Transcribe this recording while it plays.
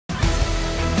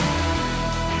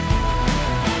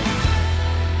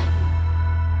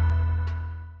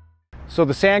So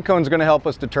the sand cone is going to help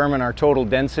us determine our total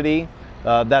density.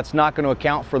 That's not going to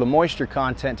account for the moisture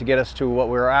content to get us to what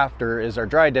we're after is our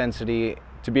dry density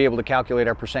to be able to calculate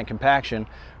our percent compaction.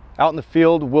 Out in the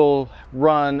field, we'll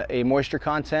run a moisture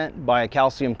content by a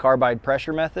calcium carbide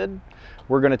pressure method.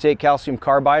 We're going to take calcium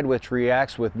carbide, which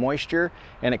reacts with moisture,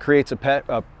 and it creates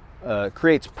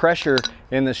creates pressure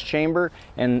in this chamber,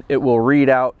 and it will read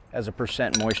out as a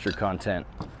percent moisture content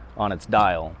on its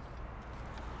dial.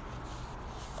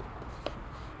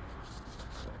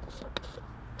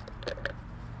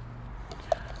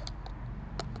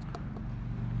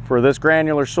 For this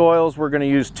granular soils, we're going to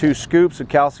use 2 scoops of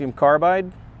calcium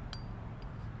carbide.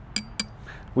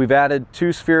 We've added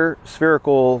 2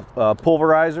 spherical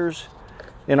pulverizers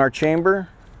in our chamber.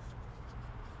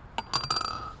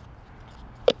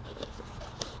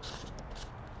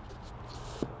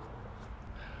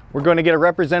 We're going to get a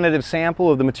representative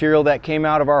sample of the material that came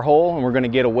out of our hole, and we're going to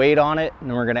get a weight on it,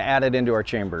 and we're going to add it into our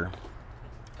chamber.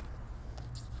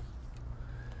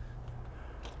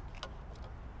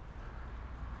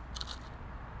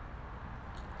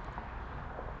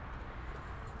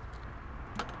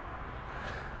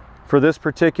 For this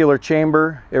particular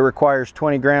chamber, it requires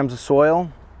 20 grams of soil.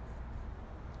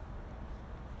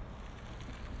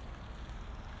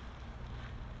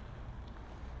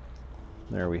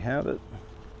 There we have it.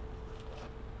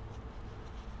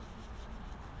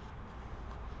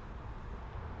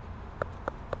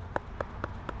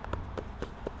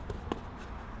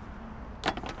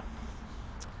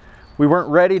 We weren't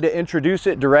ready to introduce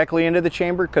it directly into the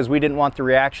chamber because we didn't want the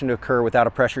reaction to occur without a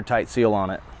pressure tight seal on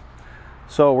it.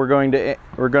 So we're going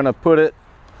to put it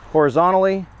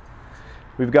horizontally.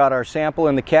 We've got our sample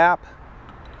in the cap.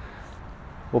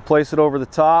 We'll place it over the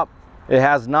top. It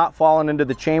has not fallen into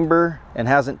the chamber and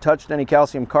hasn't touched any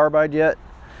calcium carbide yet.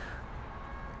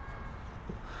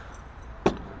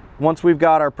 Once we've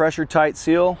got our pressure tight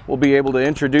seal, we'll be able to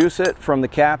introduce it from the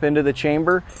cap into the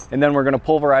chamber, and then we're going to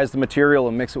pulverize the material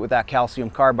and mix it with that calcium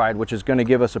carbide, which is going to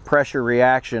give us a pressure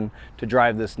reaction to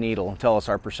drive this needle and tell us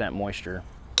our percent moisture.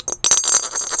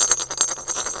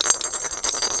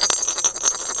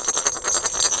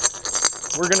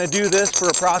 We're going to do this for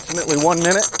approximately 1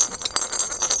 minute.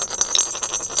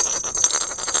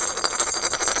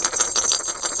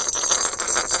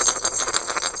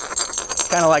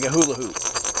 Kind of like a hula hoop.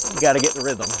 You got to get the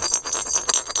rhythm.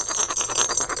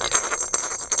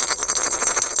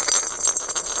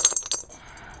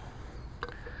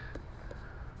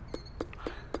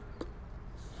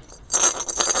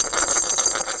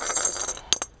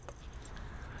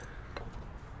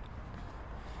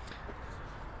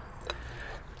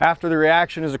 After the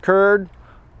reaction has occurred,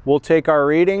 we'll take our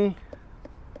reading.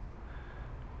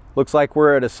 Looks like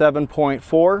we're at a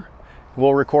 7.4.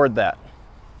 We'll record that.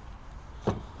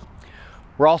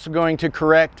 We're also going to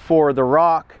correct for the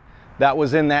rock that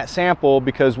was in that sample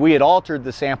because we had altered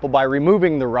the sample by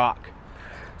removing the rock.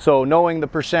 So knowing the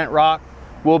percent rock,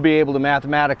 we'll be able to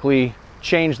mathematically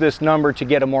change this number to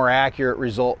get a more accurate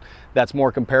result that's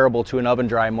more comparable to an oven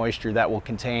dry moisture that will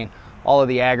contain all of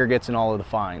the aggregates and all of the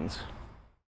fines.